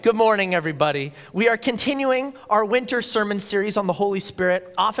Good morning, everybody. We are continuing our winter sermon series on the Holy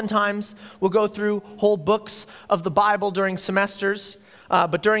Spirit. Oftentimes, we'll go through whole books of the Bible during semesters,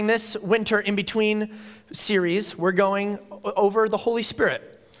 but during this winter in-between series, we're going over the Holy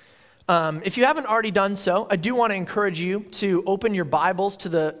Spirit. If you haven't already done so, I do want to encourage you to open your Bibles to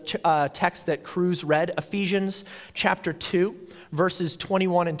the text that Cruz read, Ephesians chapter 2. Verses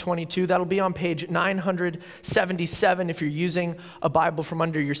 21 and 22. That'll be on page 977 if you're using a Bible from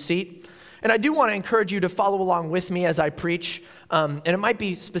under your seat. And I do want to encourage you to follow along with me as I preach. And it might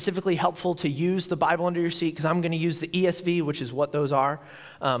be specifically helpful to use the Bible under your seat because I'm going to use the ESV, which is what those are.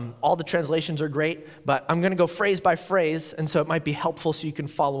 All the translations are great, but I'm going to go phrase by phrase, and so it might be helpful so you can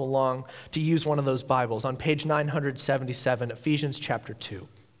follow along to use one of those Bibles. On page 977, Ephesians chapter 2.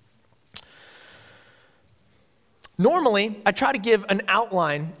 Normally, I try to give an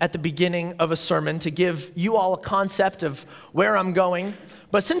outline at the beginning of a sermon to give you all a concept of where I'm going.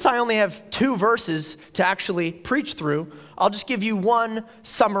 But since I only have 2 verses to actually preach through, I'll just give you one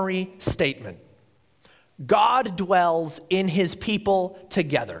summary statement. God dwells in his people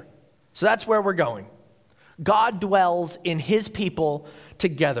together. So that's where we're going. God dwells in his people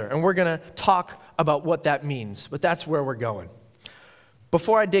together. And we're going to talk about what that means. But that's where we're going.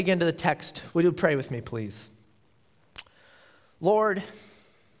 Before I dig into the text, would you pray with me, please? Lord,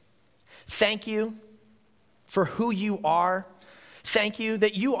 thank you for who you are. Thank you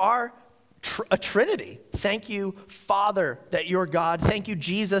that you are a Trinity. Thank you, Father, that you're God. Thank you,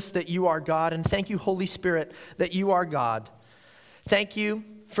 Jesus, that you are God. And thank you, Holy Spirit, that you are God. Thank you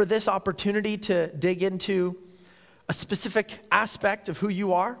for this opportunity to dig into a specific aspect of who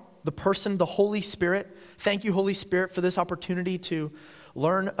you are, the person, the Holy Spirit. Thank you, Holy Spirit, for this opportunity to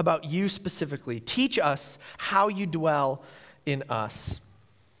learn about you specifically. Teach us how you dwell in us.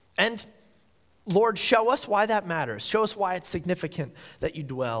 And Lord, show us why that matters. Show us why it's significant that you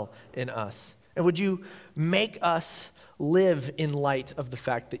dwell in us. And would you make us live in light of the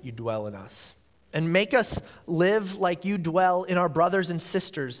fact that you dwell in us? And make us live like you dwell in our brothers and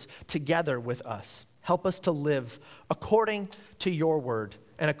sisters together with us. Help us to live according to your word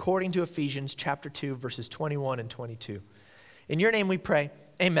and according to Ephesians chapter 2, verses 21 and 22. In your name we pray,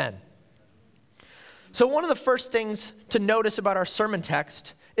 amen. So one of the first things to notice about our sermon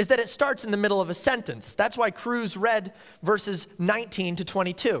text is that it starts in the middle of a sentence. That's why Cruz read verses 19 to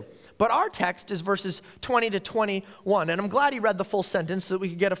 22. But our text is verses 20 to 21. And I'm glad he read the full sentence so that we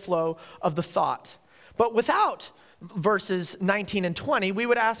could get a flow of the thought. But without verses 19 and 20, we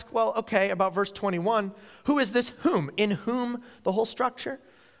would ask, well, okay, about verse 21, who is this whom? In whom the whole structure?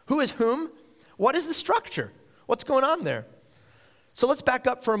 Who is whom? What is the structure? What's going on there? So let's back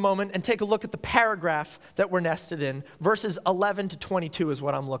up for a moment and take a look at the paragraph that we're nested in. Verses 11 to 22 is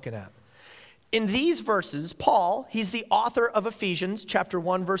what I'm looking at. In these verses, Paul, he's the author of Ephesians, chapter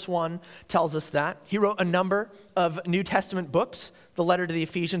 1, verse 1, tells us that. He wrote a number of New Testament books. The letter to the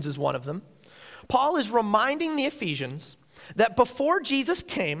Ephesians is one of them. Paul is reminding the Ephesians that before Jesus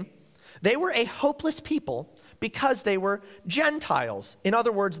came, they were a hopeless people because they were Gentiles. In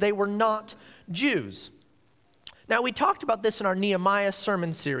other words, they were not Jews. Now, we talked about this in our Nehemiah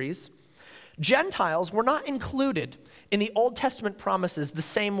sermon series. Gentiles were not included in the Old Testament promises the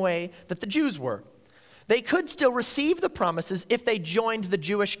same way that the Jews were. They could still receive the promises if they joined the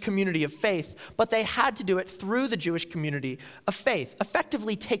Jewish community of faith, but they had to do it through the Jewish community of faith,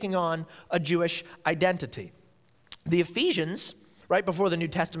 effectively taking on a Jewish identity. The Ephesians, right before the New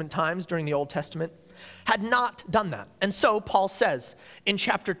Testament times, during the Old Testament, had not done that. And so Paul says in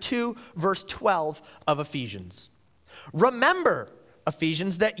chapter 2, verse 12 of Ephesians, remember,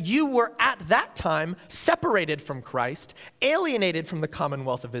 Ephesians, that you were at that time separated from Christ, alienated from the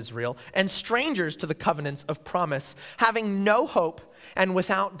commonwealth of Israel, and strangers to the covenants of promise, having no hope and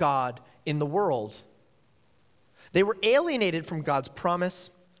without God in the world. They were alienated from God's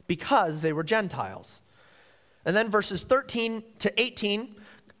promise because they were Gentiles. And then verses 13 to 18,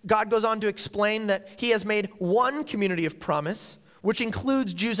 God goes on to explain that he has made one community of promise, which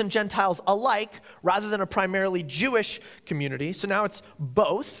includes Jews and Gentiles alike, rather than a primarily Jewish community. So now it's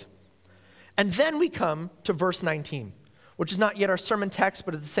both. And then we come to verse 19, which is not yet our sermon text,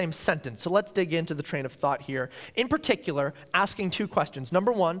 but it's the same sentence. So let's dig into the train of thought here. In particular, asking 2 questions.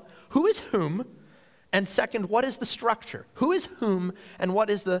 Number 1, who is whom? And second, what is the structure? Who is whom, and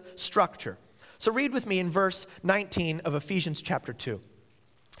what is the structure? So read with me in verse 19 of Ephesians chapter 2.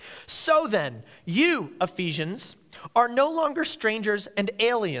 So then, you, Ephesians, are no longer strangers and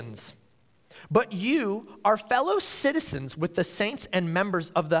aliens, but you are fellow citizens with the saints and members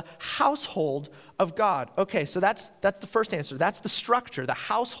of the household of God. Okay, so that's the first answer. That's the structure. The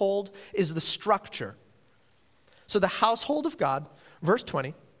household is the structure. So the household of God, verse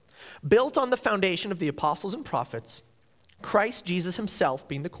 20, built on the foundation of the apostles and prophets, Christ Jesus himself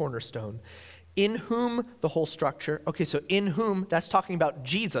being the cornerstone, in whom the whole structure, okay, so in whom, that's talking about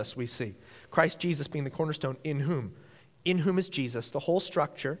Jesus, we see. Christ Jesus being the cornerstone, in whom. In whom is Jesus, the whole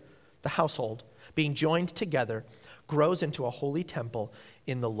structure, the household, being joined together, grows into a holy temple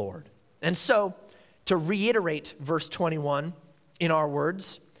in the Lord. And so, to reiterate verse 21 in our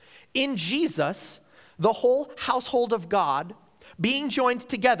words, in Jesus, the whole household of God, being joined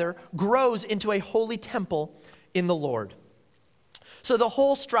together, grows into a holy temple in the Lord. So the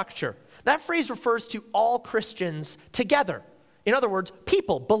whole structure, that phrase refers to all Christians together. In other words,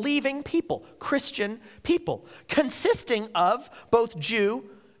 people, believing people, Christian people, consisting of both Jew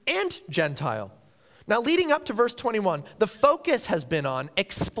and Gentile. Now, leading up to verse 21, the focus has been on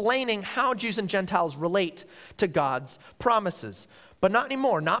explaining how Jews and Gentiles relate to God's promises. But not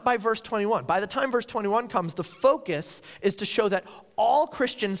anymore, not by verse 21. By the time verse 21 comes, the focus is to show that all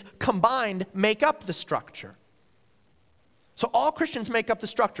Christians combined make up the structure. So all Christians make up the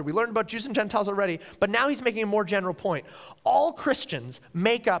structure. We learned about Jews and Gentiles already, but now he's making a more general point. All Christians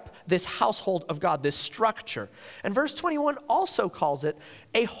make up this household of God, this structure. And verse 21 also calls it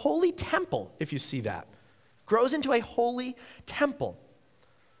a holy temple, if you see that. Grows into a holy temple.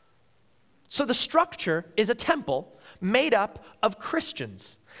 So the structure is a temple made up of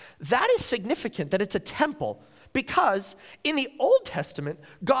Christians. That is significant that it's a temple because in the Old Testament,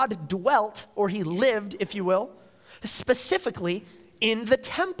 God dwelt, or he lived, if you will, specifically in the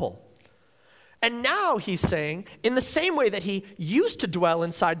temple. And now he's saying, in the same way that he used to dwell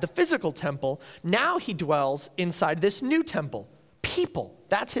inside the physical temple, now he dwells inside this new temple. People,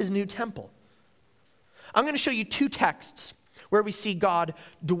 that's his new temple. I'm going to show you two texts where we see God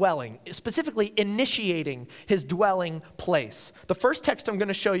dwelling, specifically initiating his dwelling place. The first text I'm going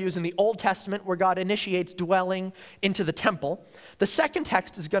to show you is in the Old Testament, where God initiates dwelling into the temple. The second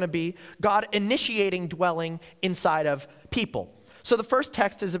text is going to be God initiating dwelling inside of people. So the first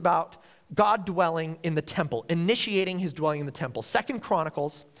text is about God dwelling in the temple, initiating his dwelling in the temple. 2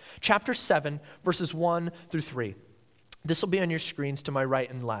 Chronicles chapter 7, verses 1 through 3. This will be on your screens to my right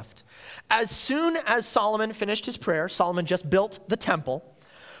and left. As soon as Solomon finished his prayer, Solomon just built the temple,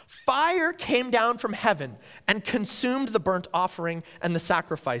 fire came down from heaven and consumed the burnt offering and the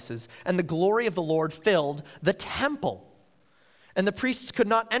sacrifices, and the glory of the Lord filled the temple. And the priests could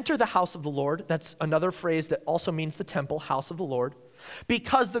not enter the house of the Lord. That's another phrase that also means the temple, house of the Lord,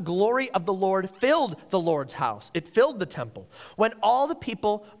 because the glory of the Lord filled the Lord's house. It filled the temple. When all the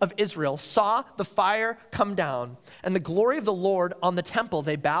people of Israel saw the fire come down and the glory of the Lord on the temple,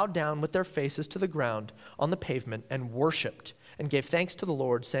 they bowed down with their faces to the ground on the pavement and worshiped and gave thanks to the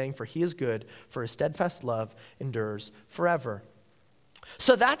Lord, saying, "For he is good, for his steadfast love endures forever."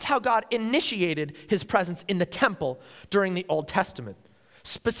 So that's how God initiated his presence in the temple during the Old Testament.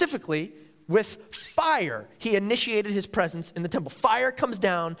 Specifically, with fire, he initiated his presence in the temple. Fire comes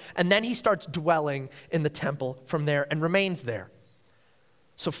down, and then he starts dwelling in the temple from there and remains there.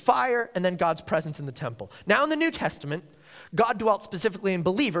 So fire, and then God's presence in the temple. Now in the New Testament, God dwelt specifically in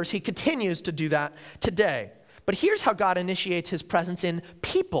believers. He continues to do that today. But here's how God initiates his presence in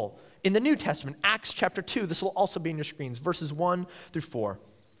people in the New Testament. Acts chapter 2, this will also be in your screens, verses 1 through 4.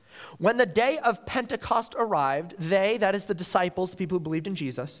 When the day of Pentecost arrived, they, that is the disciples, the people who believed in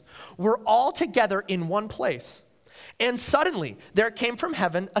Jesus, were all together in one place. And suddenly there came from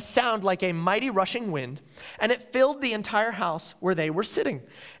heaven a sound like a mighty rushing wind, and it filled the entire house where they were sitting.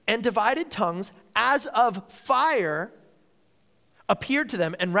 And divided tongues as of fire appeared to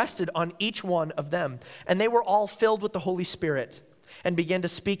them and rested on each one of them. And they were all filled with the Holy Spirit and began to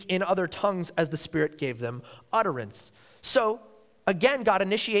speak in other tongues as the Spirit gave them utterance. So, again, God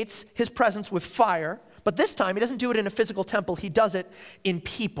initiates his presence with fire, but this time he doesn't do it in a physical temple, he does it in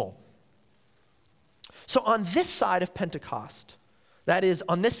people. So on this side of Pentecost, that is,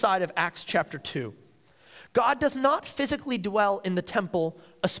 on this side of Acts chapter 2, God does not physically dwell in the temple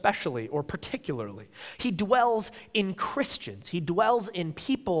especially or particularly. He dwells in Christians. He dwells in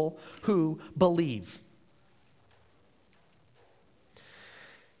people who believe.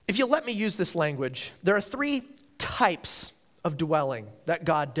 If you'll let me use this language, there are three types of dwelling that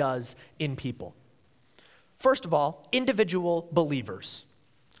God does in people. First of all, individual believers.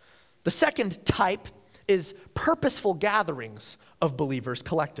 The second type is purposeful gatherings of believers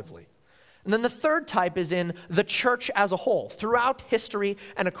collectively. And then the third type is in the church as a whole, throughout history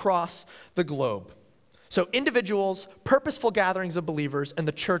and across the globe. So individuals, purposeful gatherings of believers, and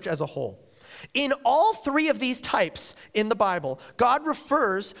the church as a whole. In all three of these types in the Bible, God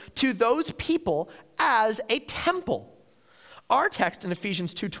refers to those people as a temple. Our text in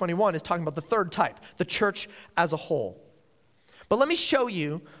Ephesians 2:21 is talking about the third type, the church as a whole. But let me show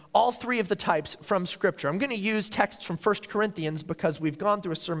you all three of the types from Scripture. I'm going to use texts from 1 Corinthians because we've gone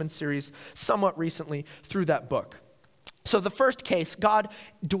through a sermon series somewhat recently through that book. So the first case, God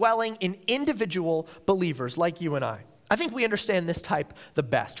dwelling in individual believers like you and I. I think we understand this type the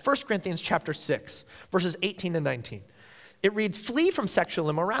best. 1 Corinthians chapter 6, verses 18 and 19. It reads, "Flee from sexual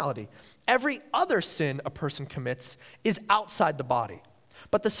immorality. Every other sin a person commits is outside the body,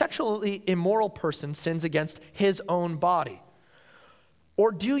 but the sexually immoral person sins against his own body.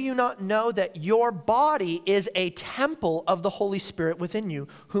 Or do you not know that your body is a temple of the Holy Spirit within you,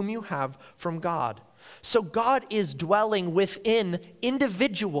 whom you have from God?" So God is dwelling within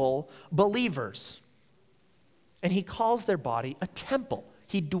individual believers. And he calls their body a temple.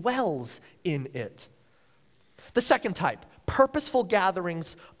 He dwells in it. The second type, purposeful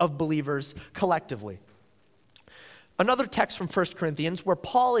gatherings of believers collectively. Another text from 1 Corinthians where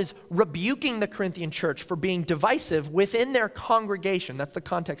Paul is rebuking the Corinthian church for being divisive within their congregation. That's the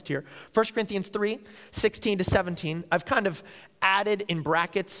context here. 1 Corinthians 3, 16 to 17. I've kind of added in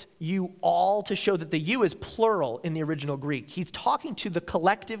brackets you all to show that the you is plural in the original Greek. He's talking to the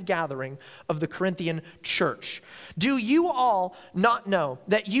collective gathering of the Corinthian church. "Do you all not know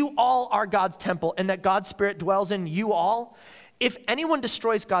that you all are God's temple and that God's Spirit dwells in you all? If anyone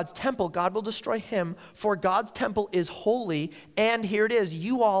destroys God's temple, God will destroy him, for God's temple is holy, and here it is,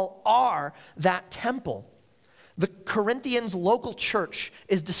 you all are that temple." The Corinthians' local church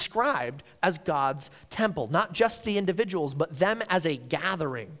is described as God's temple, not just the individuals, but them as a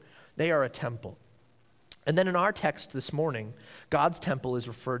gathering. They are a temple. And then in our text this morning, God's temple is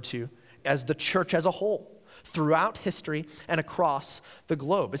referred to as the church as a whole, throughout history and across the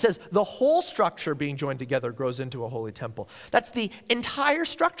globe. It says the whole structure being joined together grows into a holy temple. That's the entire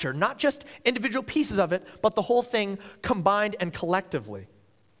structure, not just individual pieces of it, but the whole thing combined and collectively.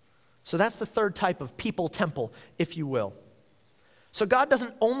 So that's the third type of people temple, if you will. So God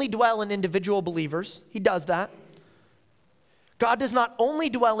doesn't only dwell in individual believers. He does that. God does not only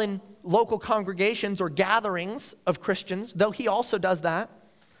dwell in local congregations or gatherings of Christians, though he also does that.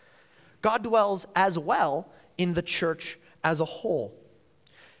 God dwells as well in the church as a whole.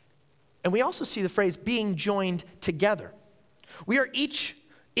 And we also see the phrase being joined together. We are each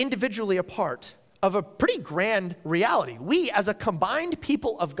individually a part of a pretty grand reality. We, as a combined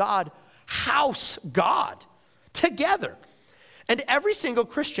people of God, house God together. And every single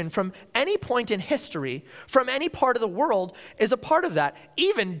Christian from any point in history, from any part of the world, is a part of that,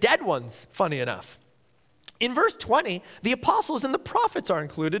 even dead ones, funny enough. In verse 20, the apostles and the prophets are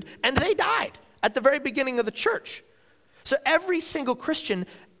included, and they died at the very beginning of the church. So every single Christian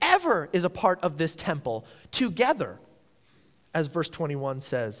ever is a part of this temple together, as verse 21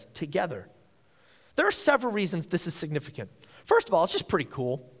 says, together. There are several reasons this is significant. First of all, it's just pretty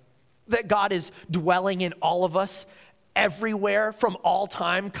cool that God is dwelling in all of us everywhere from all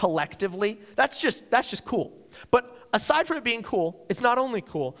time collectively. That's just cool. But aside from it being cool, it's not only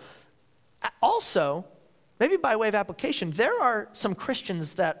cool. Also, maybe by way of application, there are some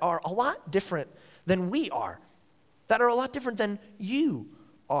Christians that are a lot different than we are, that are a lot different than you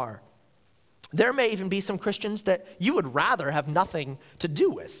are. There may even be some Christians that you would rather have nothing to do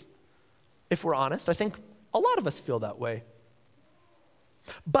with. If we're honest, I think a lot of us feel that way.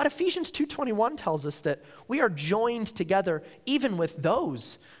 But Ephesians 2:21 tells us that we are joined together even with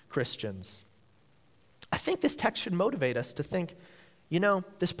those Christians. I think this text should motivate us to think, you know,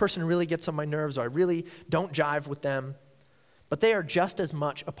 this person really gets on my nerves, or I really don't jive with them, but they are just as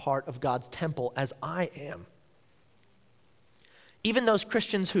much a part of God's temple as I am. Even those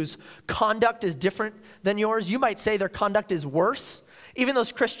Christians whose conduct is different than yours, you might say their conduct is worse. Even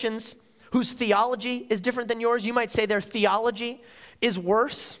those Christians whose theology is different than yours, you might say their theology is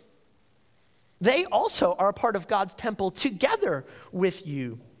worse. They also are a part of God's temple together with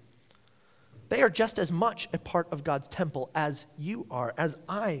you. They are just as much a part of God's temple as you are, as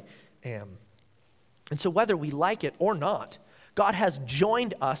I am. And so whether we like it or not, God has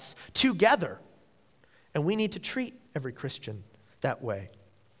joined us together. And we need to treat every Christian that way.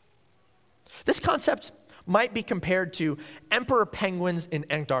 This concept might be compared to emperor penguins in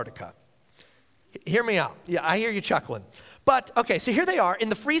Antarctica. Hear me out. Yeah, I hear you chuckling. But, okay, so here they are in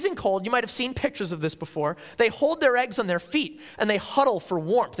the freezing cold. You might have seen pictures of this before. They hold their eggs on their feet, and they huddle for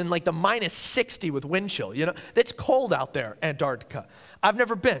warmth in like the minus 60 with wind chill. You know, it's cold out there, Antarctica. I've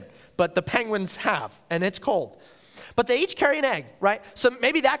never been, but the penguins have, and it's cold. But they each carry an egg, right? So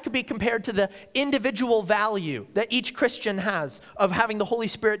maybe that could be compared to the individual value that each Christian has of having the Holy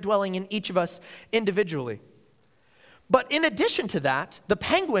Spirit dwelling in each of us individually. But in addition to that, the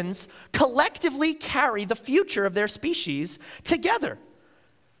penguins collectively carry the future of their species together.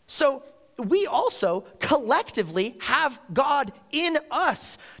 So we also collectively have God in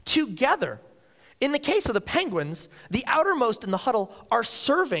us together. In the case of the penguins, the outermost in the huddle are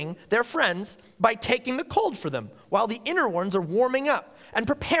serving their friends by taking the cold for them, while the inner ones are warming up and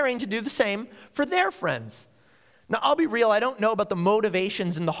preparing to do the same for their friends. Now, I'll be real, I don't know about the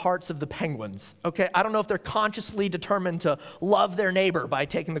motivations in the hearts of the penguins, okay? I don't know if they're consciously determined to love their neighbor by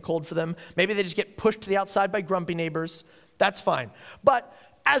taking the cold for them. Maybe they just get pushed to the outside by grumpy neighbors. That's fine. But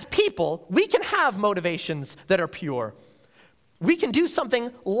as people, we can have motivations that are pure. We can do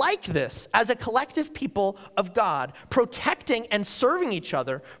something like this as a collective people of God, protecting and serving each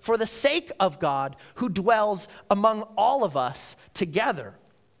other for the sake of God who dwells among all of us together.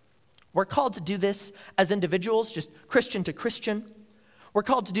 We're called to do this as individuals, just Christian to Christian. We're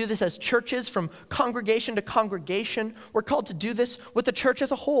called to do this as churches, from congregation to congregation. We're called to do this with the church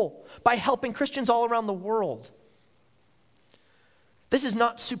as a whole by helping Christians all around the world. This is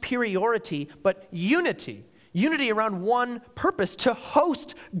not superiority, but unity. Unity around one purpose, to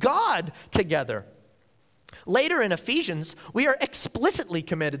host God together. Later in Ephesians, we are explicitly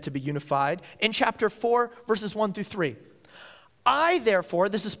commanded to be unified in chapter 4, verses 1 through 3. I, therefore,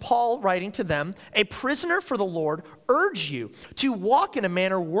 this is Paul writing to them, a prisoner for the Lord, urge you to walk in a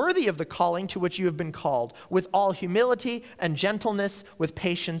manner worthy of the calling to which you have been called, with all humility and gentleness, with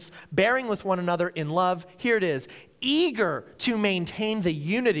patience, bearing with one another in love. Here it is, eager to maintain the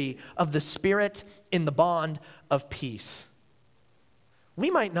unity of the Spirit in the bond of peace. We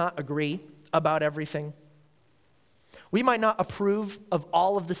might not agree about everything. We might not approve of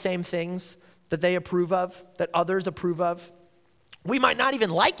all of the same things that they approve of, that others approve of. We might not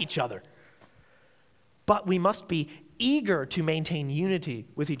even like each other, but we must be eager to maintain unity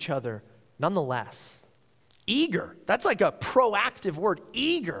with each other nonetheless. Eager, that's like a proactive word,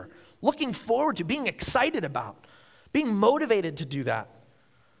 eager, looking forward to, being excited about, being motivated to do that.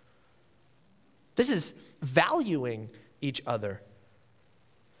 This is valuing each other.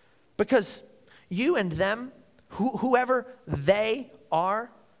 Because you and them, whoever they are,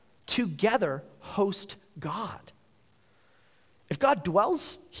 together host God. If God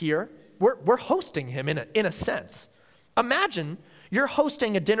dwells here, we're hosting him in a sense. Imagine you're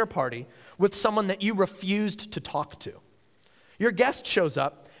hosting a dinner party with someone that you refused to talk to. Your guest shows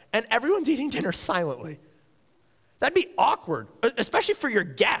up, and everyone's eating dinner silently. That'd be awkward, especially for your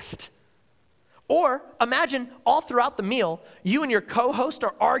guest. Or imagine all throughout the meal, you and your co-host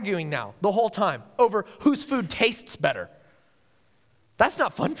are arguing now the whole time over whose food tastes better. That's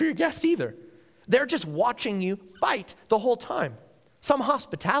not fun for your guests either. They're just watching you fight the whole time. Some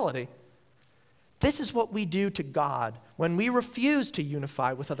hospitality. This is what we do to God when we refuse to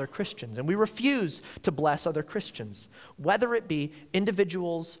unify with other Christians and we refuse to bless other Christians, whether it be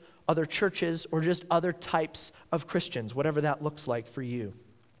individuals, other churches, or just other types of Christians, whatever that looks like for you.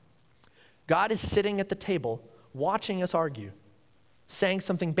 God is sitting at the table watching us argue, saying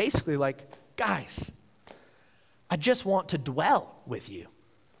something basically like, guys, I just want to dwell with you.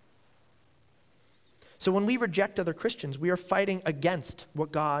 So when we reject other Christians, we are fighting against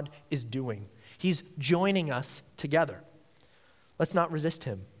what God is doing. He's joining us together. Let's not resist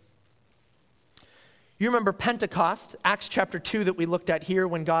him. You remember Pentecost, Acts chapter 2 that we looked at here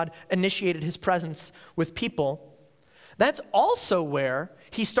when God initiated his presence with people. That's also where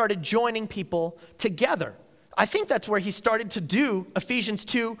he started joining people together. I think that's where he started to do Ephesians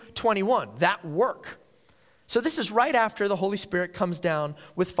 2:21, that work. So this is right after the Holy Spirit comes down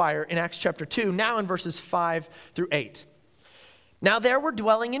with fire in Acts chapter 2, now in verses 5 through 8. Now there were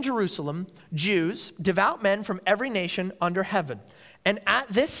dwelling in Jerusalem Jews, devout men from every nation under heaven. And at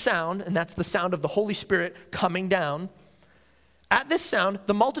this sound, and that's the sound of the Holy Spirit coming down, at this sound,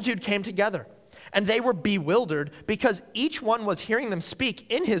 the multitude came together. And they were bewildered because each one was hearing them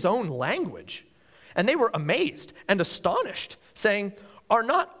speak in his own language. And they were amazed and astonished, saying, are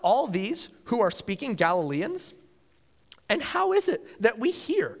not all these who are speaking Galileans? And how is it that we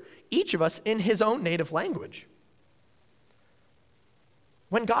hear, each of us in his own native language?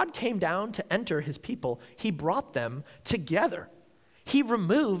 When God came down to enter his people, he brought them together. He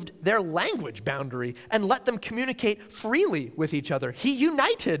removed their language boundary and let them communicate freely with each other. He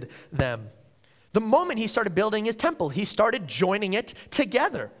united them. The moment he started building his temple, he started joining it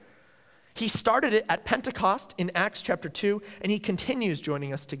together. He started it at Pentecost in Acts chapter 2, and he continues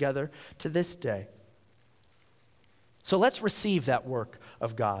joining us together to this day. So let's receive that work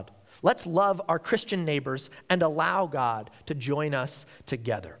of God. Let's love our Christian neighbors and allow God to join us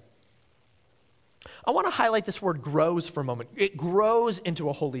together. I want to highlight this word grows for a moment. It grows into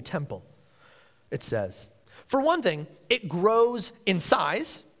a holy temple, it says. For one thing, it grows in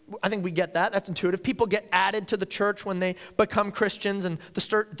size, I think we get that. That's intuitive. People get added to the church when they become Christians, and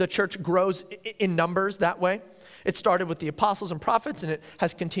the church grows in numbers that way. It started with the apostles and prophets, and it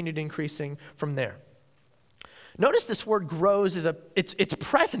has continued increasing from there. Notice this word grows it's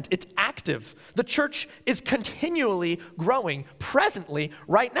present, it's active. The church is continually growing presently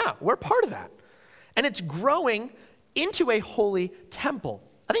right now. We're part of that. And it's growing into a holy temple.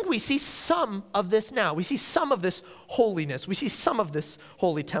 I think we see some of this now. We see some of this holiness. We see some of this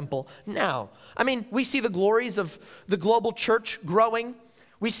holy temple now. I mean, we see the glories of the global church growing.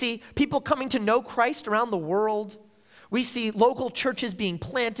 We see people coming to know Christ around the world. We see local churches being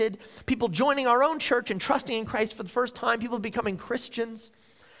planted, people joining our own church and trusting in Christ for the first time, people becoming Christians.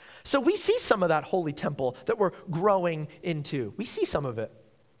 So we see some of that holy temple that we're growing into. We see some of it.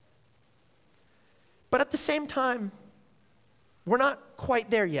 But at the same time, we're not quite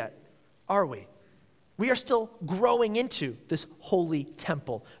there yet, are we? We are still growing into this holy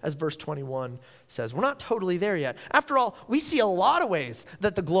temple, as verse 21 says. We're not totally there yet. After all, we see a lot of ways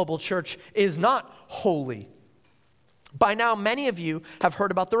that the global church is not holy. By now, many of you have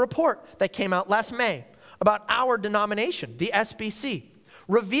heard about the report that came out last May about our denomination, the SBC,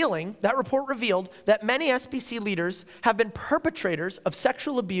 that report revealed that many SBC leaders have been perpetrators of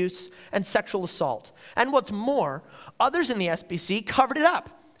sexual abuse and sexual assault. And what's more, others in the SBC covered it up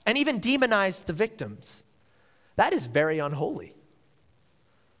and even demonized the victims. That is very unholy.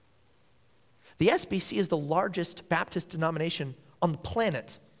 The SBC is the largest Baptist denomination on the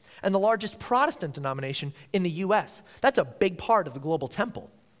planet and the largest Protestant denomination in the U.S. That's a big part of the global temple.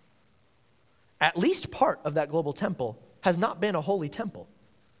 At least part of that global temple has not been a holy temple.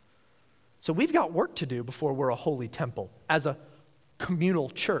 So we've got work to do before we're a holy temple as a communal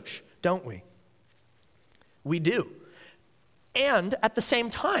church, don't we? We do. And at the same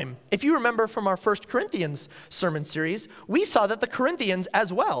time, if you remember from our 1 Corinthians sermon series, we saw that the Corinthians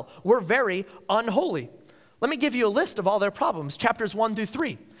as well were very unholy. Let me give you a list of all their problems. Chapters 1 through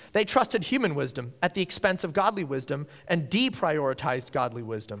 3. They trusted human wisdom at the expense of godly wisdom and deprioritized godly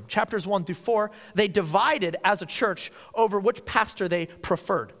wisdom. Chapters 1 through 4, they divided as a church over which pastor they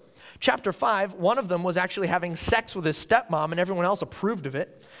preferred. Chapter 5, one of them was actually having sex with his stepmom and everyone else approved of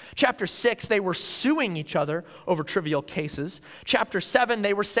it. Chapter 6, they were suing each other over trivial cases. Chapter 7,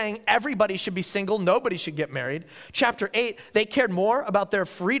 they were saying everybody should be single, nobody should get married. Chapter 8, they cared more about their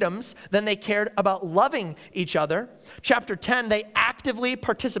freedoms than they cared about loving each other. Chapter 10, they actively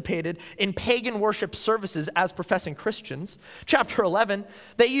participated in pagan worship services as professing Christians. Chapter 11,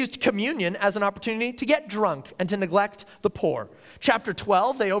 they used communion as an opportunity to get drunk and to neglect the poor. Chapter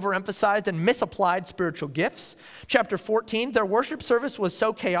 12, they overemphasized and misapplied spiritual gifts. Chapter 14, their worship service was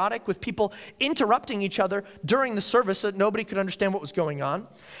so chaotic with people interrupting each other during the service so that nobody could understand what was going on.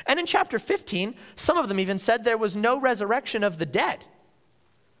 And in chapter 15, some of them even said there was no resurrection of the dead.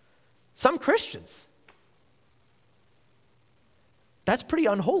 Some Christians. That's pretty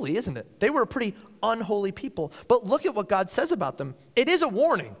unholy, isn't it? They were a pretty unholy people. But look at what God says about them. It is a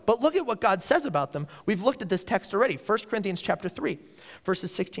warning, but look at what God says about them. We've looked at this text already. 1 Corinthians chapter 3,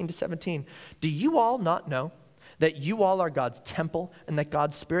 verses 16 to 17. Do you all not know that you all are God's temple and that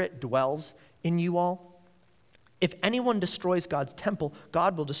God's Spirit dwells in you all? If anyone destroys God's temple,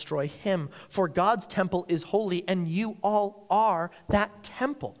 God will destroy him. For God's temple is holy, and you all are that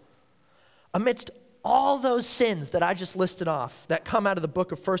temple. Amidst all those sins that I just listed off that come out of the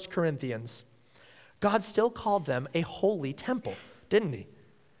book of 1 Corinthians, God still called them a holy temple, didn't he?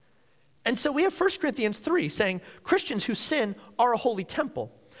 And so we have 1 Corinthians 3 saying Christians who sin are a holy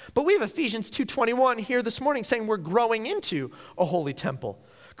temple. But we have Ephesians 2:21 here this morning saying we're growing into a holy temple.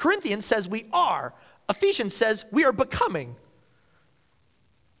 Corinthians says we are. Ephesians says we are becoming.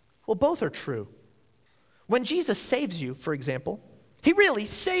 Well, both are true. When Jesus saves you, for example, he really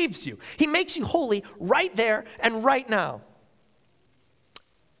saves you. He makes you holy right there and right now.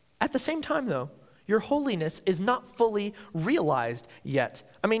 At the same time, though, your holiness is not fully realized yet.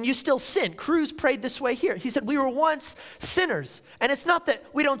 I mean, you still sin. Cruz prayed this way here. He said, we were once sinners. And it's not that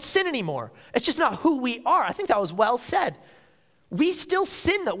we don't sin anymore. It's just not who we are. I think that was well said. We still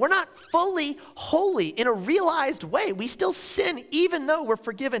sin, though. We're not fully holy in a realized way. We still sin even though we're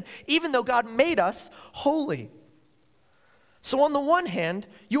forgiven, even though God made us holy. So on the one hand,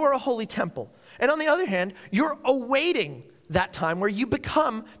 you are a holy temple. And on the other hand, you're awaiting that time where you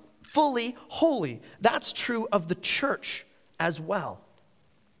become fully holy. That's true of the church as well.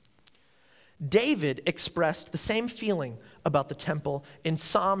 David expressed the same feeling about the temple in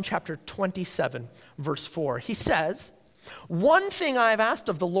Psalm chapter 27, verse 4. He says, One thing I have asked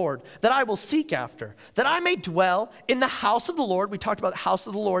of the Lord, that I will seek after, that I may dwell in the house of the Lord. We talked about the house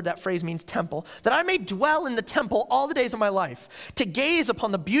of the Lord. That phrase means temple. That I may dwell in the temple all the days of my life, to gaze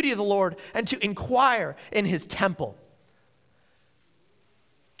upon the beauty of the Lord and to inquire in his temple.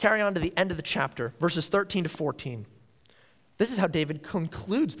 Carry on to the end of the chapter, verses 13 to 14. This is how David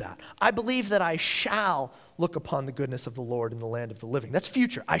concludes that. I believe that I shall look upon the goodness of the Lord in the land of the living. That's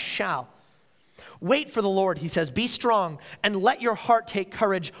future. I shall. Wait for the Lord, he says. Be strong and let your heart take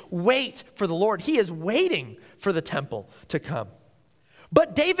courage. Wait for the Lord. He is waiting for the temple to come.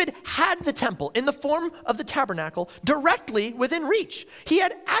 But David had the temple in the form of the tabernacle directly within reach. He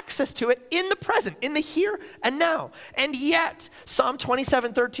had access to it in the present, in the here and now. And yet, Psalm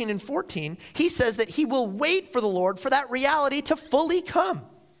 27, 13 and 14, he says that he will wait for the Lord for that reality to fully come.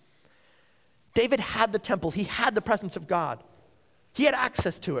 David had the temple. He had the presence of God. He had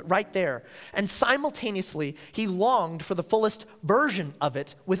access to it right there. And simultaneously, he longed for the fullest version of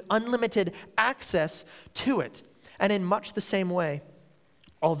it with unlimited access to it. And in much the same way,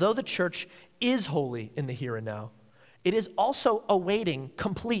 although the church is holy in the here and now, it is also awaiting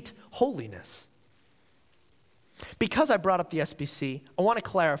complete holiness. Because I brought up the SBC, I want to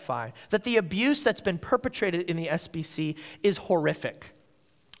clarify that the abuse that's been perpetrated in the SBC is horrific.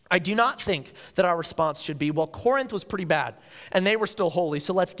 I do not think that our response should be, well, Corinth was pretty bad, and they were still holy,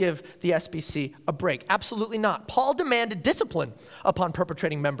 so let's give the SBC a break. Absolutely not. Paul demanded discipline upon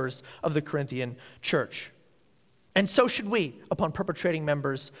perpetrating members of the Corinthian church. And so should we upon perpetrating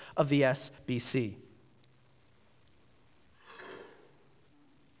members of the SBC.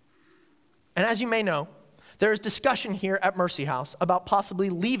 And as you may know, there is discussion here at Mercy House about possibly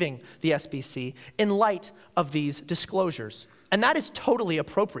leaving the SBC in light of these disclosures. And that is totally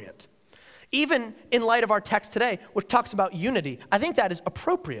appropriate. Even in light of our text today, which talks about unity, I think that is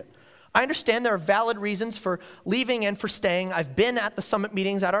appropriate. I understand there are valid reasons for leaving and for staying. I've been at the summit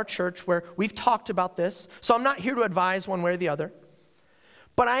meetings at our church where we've talked about this, so I'm not here to advise one way or the other.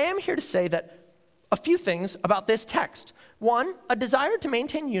 But I am here to say that a few things about this text. One, a desire to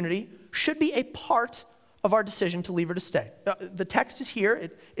maintain unity should be a part of our decision to leave or to stay. The text is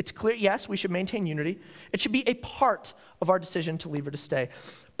here. It's clear, yes, we should maintain unity. It should be a part of our decision to leave or to stay.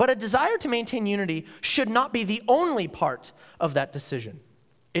 But a desire to maintain unity should not be the only part of that decision.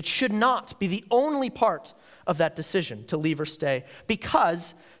 It should not be the only part of that decision to leave or stay,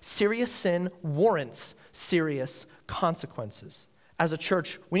 because serious sin warrants serious consequences. As a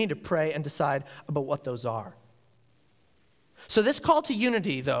church, we need to pray and decide about what those are. So this call to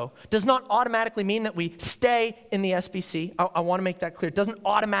unity, though, does not automatically mean that we stay in the SBC. I want to make that clear. It doesn't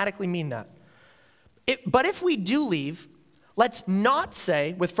automatically mean that. But if we do leave, let's not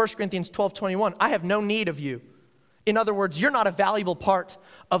say with 1 Corinthians 12:21, I have no need of you. In other words, you're not a valuable part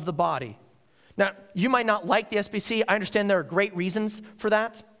of the body. Now, you might not like the SBC. I understand there are great reasons for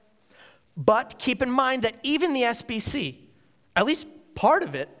that. But keep in mind that even the SBC, at least part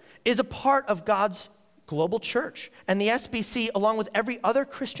of it, is a part of God's global church. And the SBC, along with every other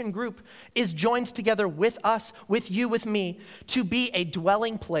Christian group, is joined together with us, with you, with me, to be a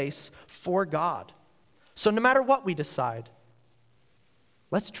dwelling place for God. So no matter what we decide,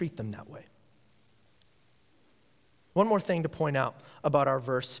 let's treat them that way. One more thing to point out about our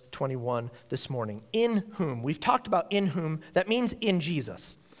verse 21 this morning. In whom. We've talked about in whom. That means in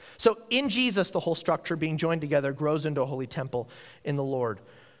Jesus. So in Jesus, the whole structure being joined together grows into a holy temple in the Lord.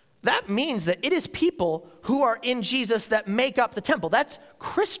 That means that it is people who are in Jesus that make up the temple. That's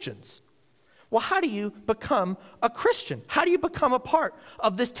Christians. Well, how do you become a Christian? How do you become a part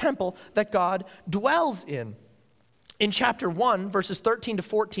of this temple that God dwells in? In chapter 1, verses 13 to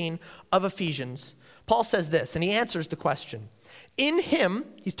 14 of Ephesians, Paul says this, and he answers the question. In him,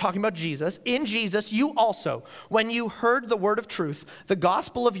 he's talking about Jesus, in Jesus you also, when you heard the word of truth, the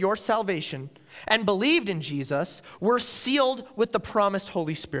gospel of your salvation, and believed in Jesus, were sealed with the promised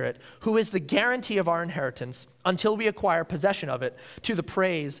Holy Spirit, who is the guarantee of our inheritance until we acquire possession of it to the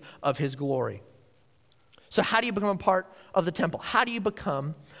praise of his glory. So how do you become a part of the temple? How do you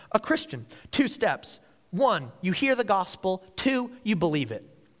become a Christian? 2 steps. 1, you hear the gospel. 2, you believe it.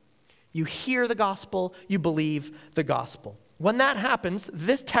 You hear the gospel, you believe the gospel. When that happens,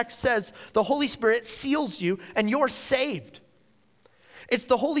 this text says the Holy Spirit seals you and you're saved. It's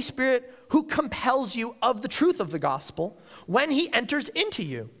the Holy Spirit who compels you of the truth of the gospel when he enters into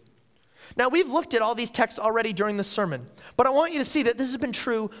you. Now, we've looked at all these texts already during the sermon, but I want you to see that this has been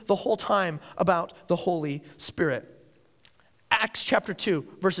true the whole time about the Holy Spirit. Acts chapter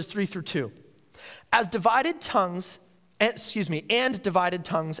 2, verses 3 through 2. And divided tongues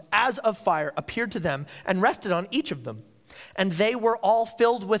as of fire appeared to them and rested on each of them. And they were all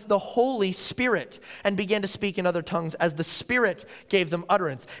filled with the Holy Spirit and began to speak in other tongues as the Spirit gave them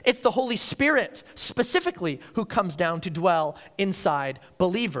utterance. It's the Holy Spirit specifically who comes down to dwell inside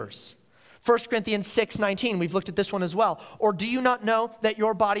believers. 1 Corinthians 6:19, we've looked at this one as well. Or do you not know that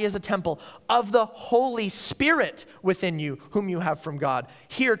your body is a temple of the Holy Spirit within you, whom you have from God?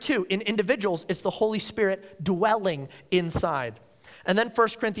 Here too, in individuals, it's the Holy Spirit dwelling inside. And then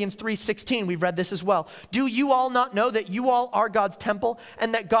 1 Corinthians 3:16, we've read this as well. Do you all not know that you all are God's temple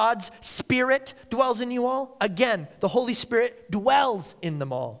and that God's Spirit dwells in you all? Again, the Holy Spirit dwells in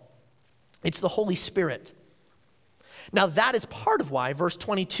them all. It's the Holy Spirit. Now that is part of why verse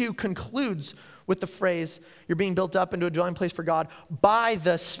 22 concludes with the phrase, you're being built up into a dwelling place for God by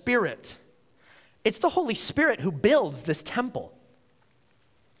the Spirit. It's the Holy Spirit who builds this temple.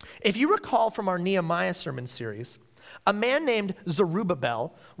 If you recall from our Nehemiah sermon series, a man named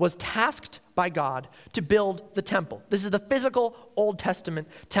Zerubbabel was tasked by God to build the temple. This is the physical Old Testament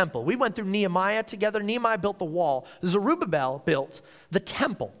temple. We went through Nehemiah together. Nehemiah built the wall. Zerubbabel built the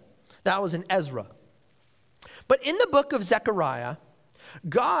temple. That was in Ezra. But in the book of Zechariah,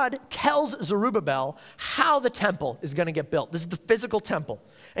 God tells Zerubbabel how the temple is going to get built. This is the physical temple.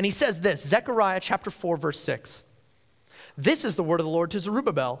 And he says this, Zechariah chapter 4, verse 6. This is the word of the Lord to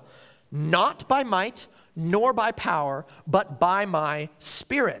Zerubbabel, not by might nor by power, but by my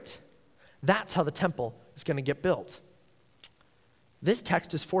Spirit. That's how the temple is going to get built. This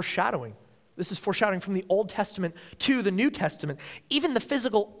text is foreshadowing. This is foreshadowing from the Old Testament to the New Testament. Even the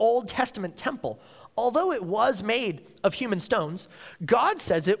physical Old Testament temple, although it was made of human stones, God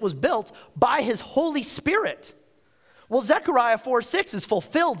says it was built by his Holy Spirit. Well, Zechariah 4:6 is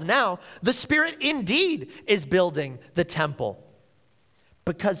fulfilled now. The Spirit indeed is building the temple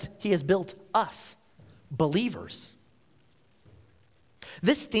because he has built us, believers.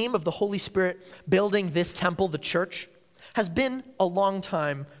 This theme of the Holy Spirit building this temple, the church, has been a long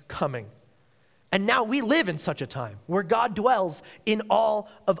time coming. And now we live in such a time where God dwells in all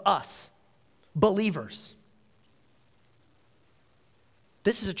of us, believers.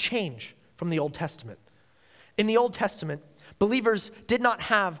 This is a change from the Old Testament. In the Old Testament, believers did not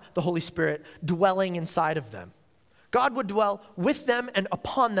have the Holy Spirit dwelling inside of them. God would dwell with them and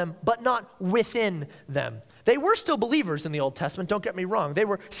upon them, but not within them. They were still believers in the Old Testament, don't get me wrong. They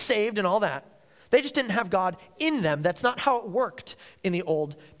were saved and all that. They just didn't have God in them. That's not how it worked in the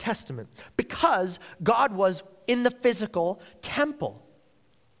Old Testament, because God was in the physical temple.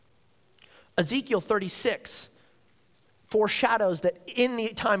 Ezekiel 36 foreshadows that in the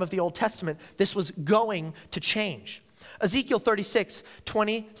time of the Old Testament, this was going to change. Ezekiel 36,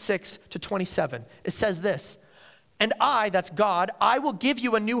 26 to 27, it says this, and I, that's God, I will give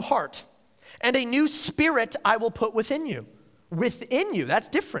you a new heart, and a new spirit I will put within you. Within you, that's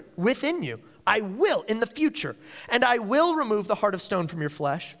different, within you. I will in the future, and I will remove the heart of stone from your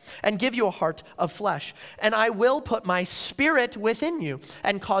flesh and give you a heart of flesh. And I will put my Spirit within you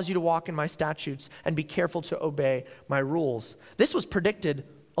and cause you to walk in my statutes and be careful to obey my rules. This was predicted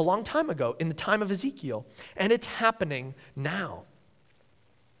a long time ago in the time of Ezekiel, and it's happening now.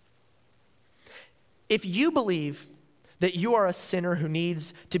 If you believe that you are a sinner who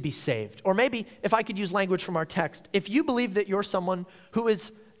needs to be saved, or maybe if I could use language from our text, if you believe that you're someone who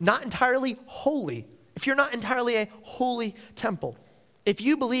is not entirely holy, if you're not entirely a holy temple, if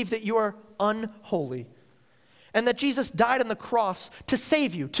you believe that you are unholy, and that Jesus died on the cross to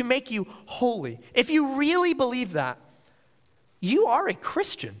save you, to make you holy, if you really believe that, you are a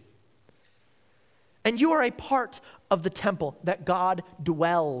Christian. And you are a part of the temple that God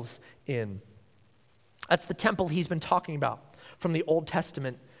dwells in. That's the temple he's been talking about from the Old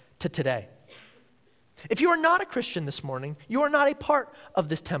Testament to today. If you are not a Christian this morning, you are not a part of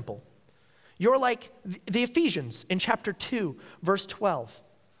this temple. You're like the Ephesians in chapter 2, verse 12,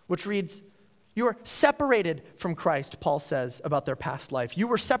 which reads, you are separated from Christ, Paul says about their past life. You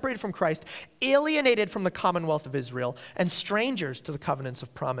were separated from Christ, alienated from the commonwealth of Israel, and strangers to the covenants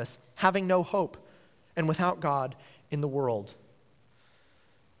of promise, having no hope and without God in the world.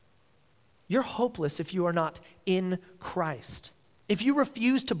 You're hopeless if you are not in Christ. If you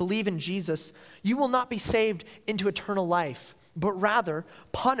refuse to believe in Jesus, you will not be saved into eternal life, but rather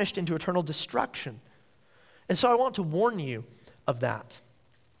punished into eternal destruction. And so I want to warn you of that.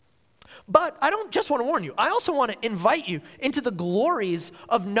 But I don't just want to warn you. I also want to invite you into the glories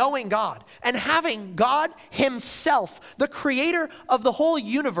of knowing God and having God himself, the creator of the whole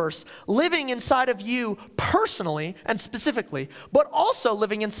universe, living inside of you personally and specifically, but also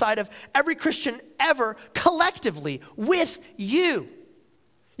living inside of every Christian ever collectively with you.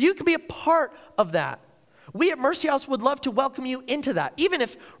 You can be a part of that. We at Mercy House would love to welcome you into that. Even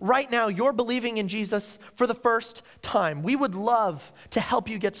if right now you're believing in Jesus for the first time, we would love to help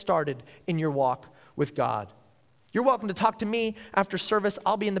you get started in your walk with God. You're welcome to talk to me after service.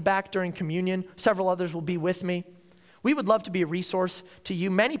 I'll be in the back during communion. Several others will be with me. We would love to be a resource to you.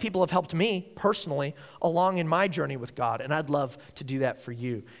 Many people have helped me personally along in my journey with God, and I'd love to do that for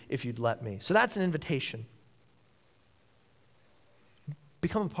you if you'd let me. So that's an invitation.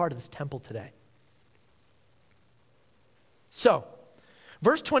 Become a part of this temple today. So,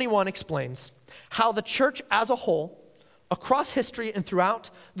 verse 21 explains how the church as a whole, across history and throughout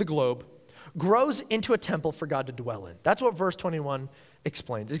the globe, grows into a temple for God to dwell in. That's what verse 21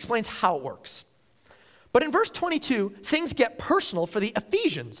 explains. It explains how it works. But in verse 22, things get personal for the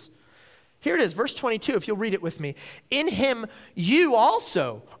Ephesians. Here it is, verse 22, if you'll read it with me. In him, you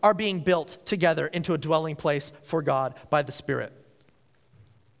also are being built together into a dwelling place for God by the Spirit.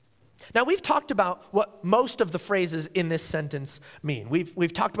 Now, we've talked about what most of the phrases in this sentence mean.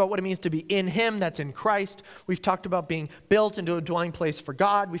 We've talked about what it means to be in him, that's in Christ. We've talked about being built into a dwelling place for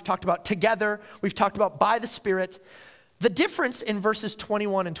God. We've talked about together. We've talked about by the Spirit. The difference in verses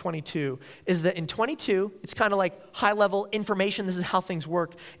 21 and 22 is that in 22, it's kind of like high-level information. This is how things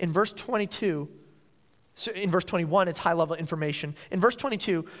work. In verse 22, so in verse 21, it's high-level information. In verse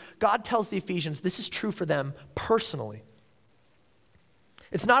 22, God tells the Ephesians this is true for them personally.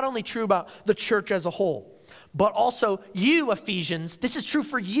 It's not only true about the church as a whole, but also you, Ephesians, this is true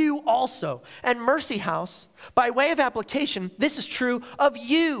for you also. And Mercy House, by way of application, this is true of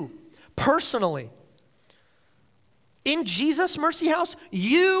you personally. In Jesus, Mercy House,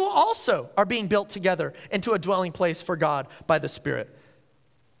 you also are being built together into a dwelling place for God by the Spirit.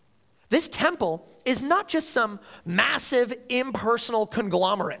 This temple is not just some massive, impersonal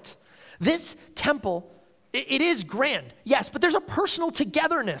conglomerate. This temple, it is grand, yes, but there's a personal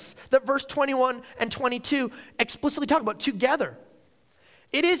togetherness that verse 21 and 22 explicitly talk about together.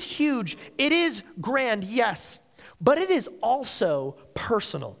 It is huge, it is grand, yes, but it is also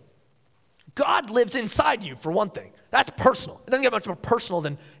personal. God lives inside you, for one thing. That's personal. It doesn't get much more personal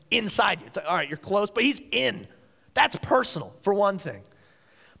than inside you. It's like, all right, you're close, but he's in. That's personal, for one thing.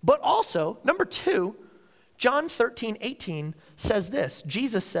 But also, number two, John 13:18 says this.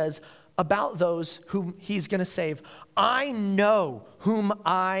 Jesus says, about those whom he's going to save, I know whom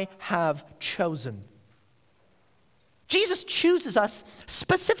I have chosen. Jesus chooses us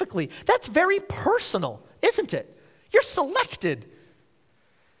specifically. That's very personal, isn't it? You're selected.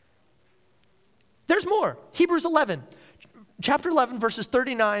 There's more. Hebrews 11, chapter 11, verses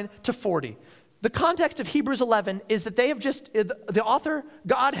 39 to 40. The context of Hebrews 11 is that the author,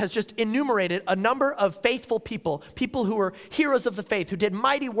 God, has just enumerated a number of faithful people who were heroes of the faith, who did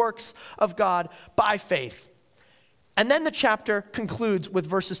mighty works of God by faith. And then the chapter concludes with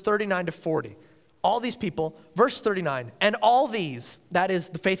verses 39 to 40. All these people, verse 39, and all these, that is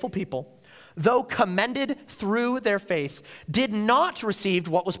the faithful people, though commended through their faith, did not receive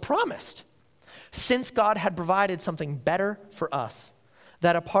what was promised, since God had provided something better for us,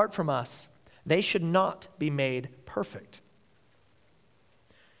 that apart from us, they should not be made perfect.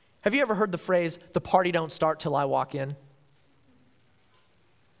 Have you ever heard the phrase, the party don't start till I walk in?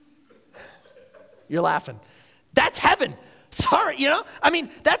 You're laughing. That's heaven. Sorry,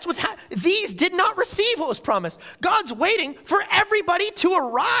 that's what's happening. These did not receive what was promised. God's waiting for everybody to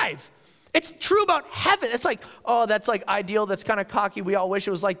arrive. It's true about heaven. It's like, oh, that's like ideal. That's kind of cocky. We all wish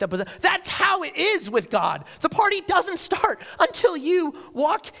it was like that. But that's how it is with God. The party doesn't start until you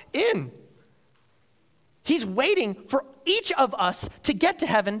walk in. He's waiting for each of us to get to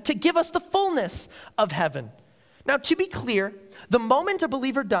heaven, to give us the fullness of heaven. Now, to be clear, the moment a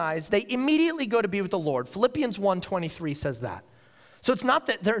believer dies, they immediately go to be with the Lord. Philippians 1:23 says that. So it's not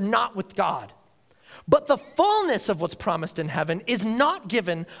that they're not with God. But the fullness of what's promised in heaven is not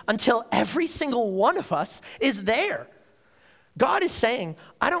given until every single one of us is there. God is saying,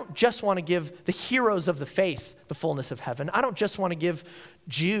 I don't just want to give the heroes of the faith the fullness of heaven. I don't just want to give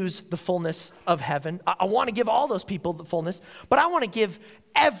Jews the fullness of heaven. I want to give all those people the fullness, but I want to give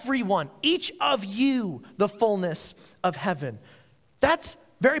everyone, each of you, the fullness of heaven. That's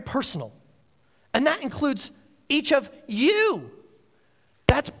very personal. And that includes each of you.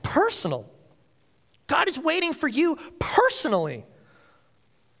 That's personal. God is waiting for you personally,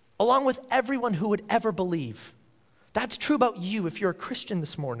 along with everyone who would ever believe. That's true about you if you're a Christian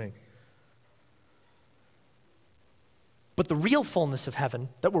this morning. But the real fullness of heaven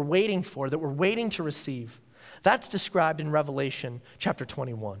that we're waiting for, that we're waiting to receive, that's described in Revelation chapter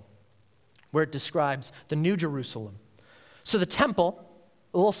 21, where it describes the New Jerusalem. So the temple,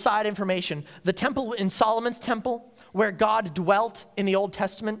 a little side information, the temple in Solomon's temple, where God dwelt in the Old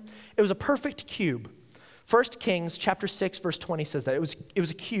Testament, it was a perfect cube. 1 Kings chapter 6, verse 20 says that. It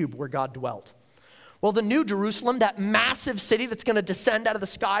was a cube where God dwelt. Well, the New Jerusalem, that massive city that's going to descend out of the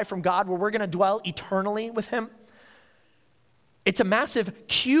sky from God, where we're going to dwell eternally with him, it's a massive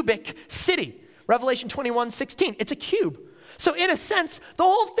cubic city. Revelation 21:16, it's a cube. So in a sense, the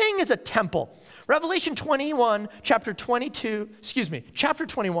whole thing is a temple. Revelation 21, chapter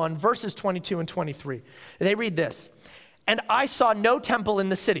 21, verses 22 and 23. They read this. And I saw no temple in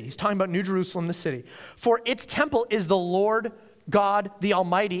the city. He's talking about New Jerusalem, the city. For its temple is the Lord God, the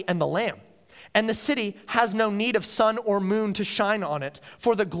Almighty, and the Lamb. And the city has no need of sun or moon to shine on it,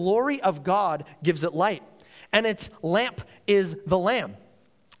 for the glory of God gives it light, and its lamp is the Lamb.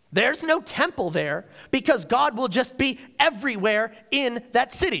 There's no temple there because God will just be everywhere in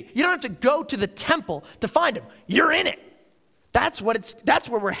that city. You don't have to go to the temple to find him. You're in it. That's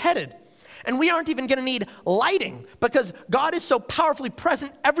where we're headed. And we aren't even going to need lighting because God is so powerfully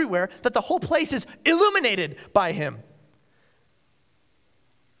present everywhere that the whole place is illuminated by him.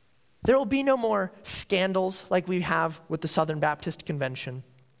 There will be no more scandals like we have with the Southern Baptist Convention.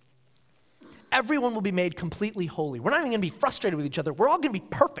 Everyone will be made completely holy. We're not even going to be frustrated with each other. We're all going to be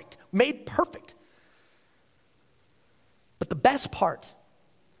perfect, made perfect. But the best part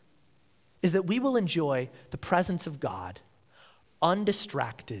is that we will enjoy the presence of God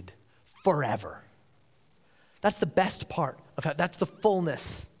undistracted forever. That's the best part of how, that's the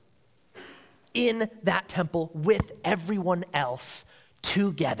fullness in that temple with everyone else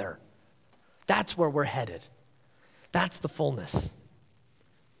together. That's where we're headed. That's the fullness.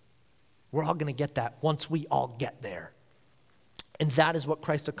 We're all going to get that once we all get there. And that is what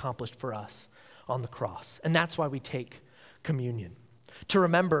Christ accomplished for us on the cross. And that's why we take communion, to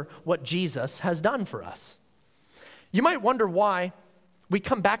remember what Jesus has done for us. You might wonder why we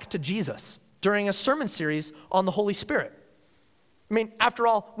come back to Jesus during a sermon series on the Holy Spirit. I mean, after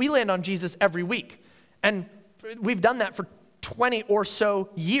all, we land on Jesus every week. And we've done that for 20 or so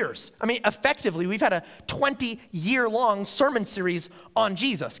years. I mean, effectively, we've had a 20-year-long sermon series on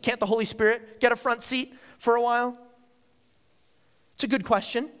Jesus. Can't the Holy Spirit get a front seat for a while? It's a good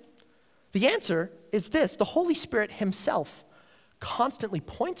question. The answer is this: the Holy Spirit himself constantly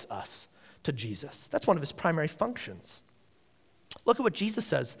points us to Jesus. That's one of his primary functions. Look at what Jesus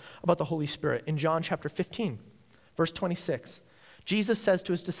says about the Holy Spirit in John chapter 15, verse 26. Jesus says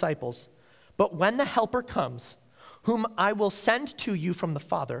to his disciples, "But when the Helper comes, whom I will send to you from the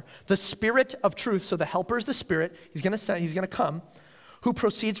Father, the Spirit of truth," so the Helper is the Spirit, he's going to come, "who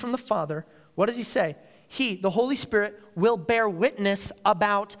proceeds from the Father," what does he say? He, the Holy Spirit, will bear witness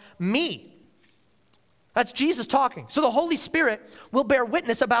about me. That's Jesus talking. So the Holy Spirit will bear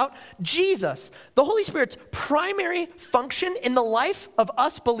witness about Jesus. The Holy Spirit's primary function in the life of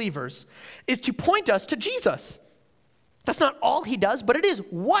us believers is to point us to Jesus. That's not all he does, but it is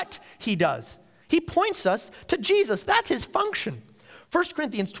what he does. He points us to Jesus. That's his function. 1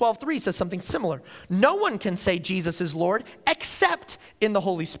 Corinthians 12:3 says something similar. No one can say Jesus is Lord except in the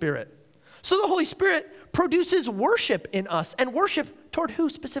Holy Spirit. So the Holy Spirit produces worship in us. And worship toward who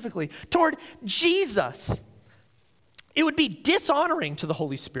specifically? Toward Jesus. It would be dishonoring to the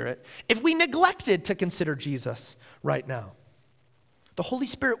Holy Spirit if we neglected to consider Jesus right now. The Holy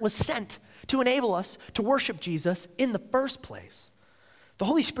Spirit was sent to enable us to worship Jesus in the first place. The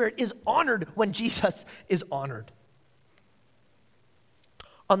Holy Spirit is honored when Jesus is honored.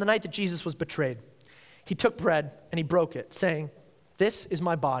 On the night that Jesus was betrayed, he took bread and he broke it, saying, "This is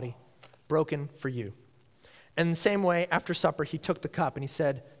my body, broken for you." And in the same way, after supper, he took the cup and he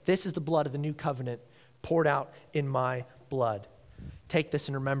said, "This is the blood of the new covenant poured out in my blood. Take this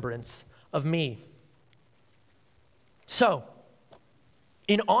in remembrance of me." So,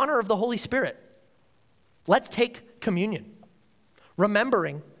 in honor of the Holy Spirit, let's take communion,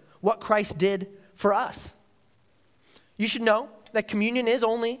 remembering what Christ did for us. You should know that communion is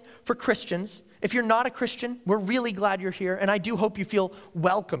only for Christians. If you're not a Christian, we're really glad you're here, and I do hope you feel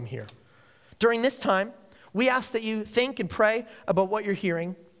welcome here. During this time, we ask that you think and pray about what you're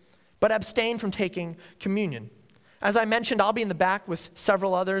hearing, but abstain from taking communion. As I mentioned, I'll be in the back with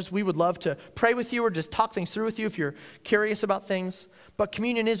several others. We would love to pray with you or just talk things through with you if you're curious about things. But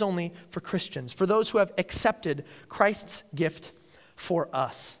communion is only for Christians, for those who have accepted Christ's gift for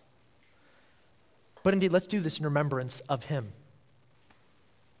us. But indeed, let's do this in remembrance of him.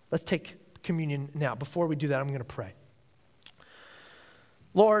 Let's take communion now. Before we do that, I'm going to pray.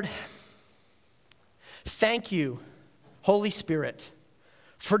 Lord, thank you, Holy Spirit,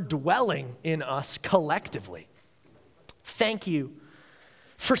 for dwelling in us collectively. Thank you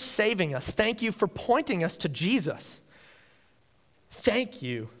for saving us. Thank you for pointing us to Jesus. Thank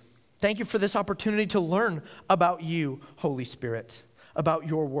you. Thank you for this opportunity to learn about you, Holy Spirit, about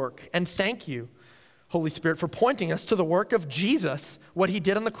your work. And thank you, Holy Spirit, for pointing us to the work of Jesus, what he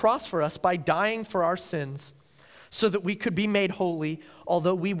did on the cross for us by dying for our sins so that we could be made holy,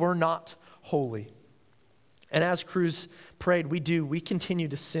 although we were not holy. And as Cruz prayed, we continue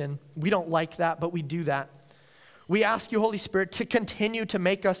to sin. We don't like that, but we do that. We ask you, Holy Spirit, to continue to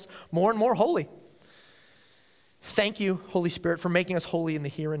make us more and more holy. Thank you, Holy Spirit, for making us holy in the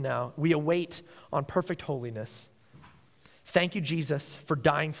here and now. We await on perfect holiness. Thank you, Jesus, for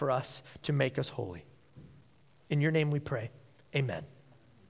dying for us to make us holy. In your name we pray. Amen.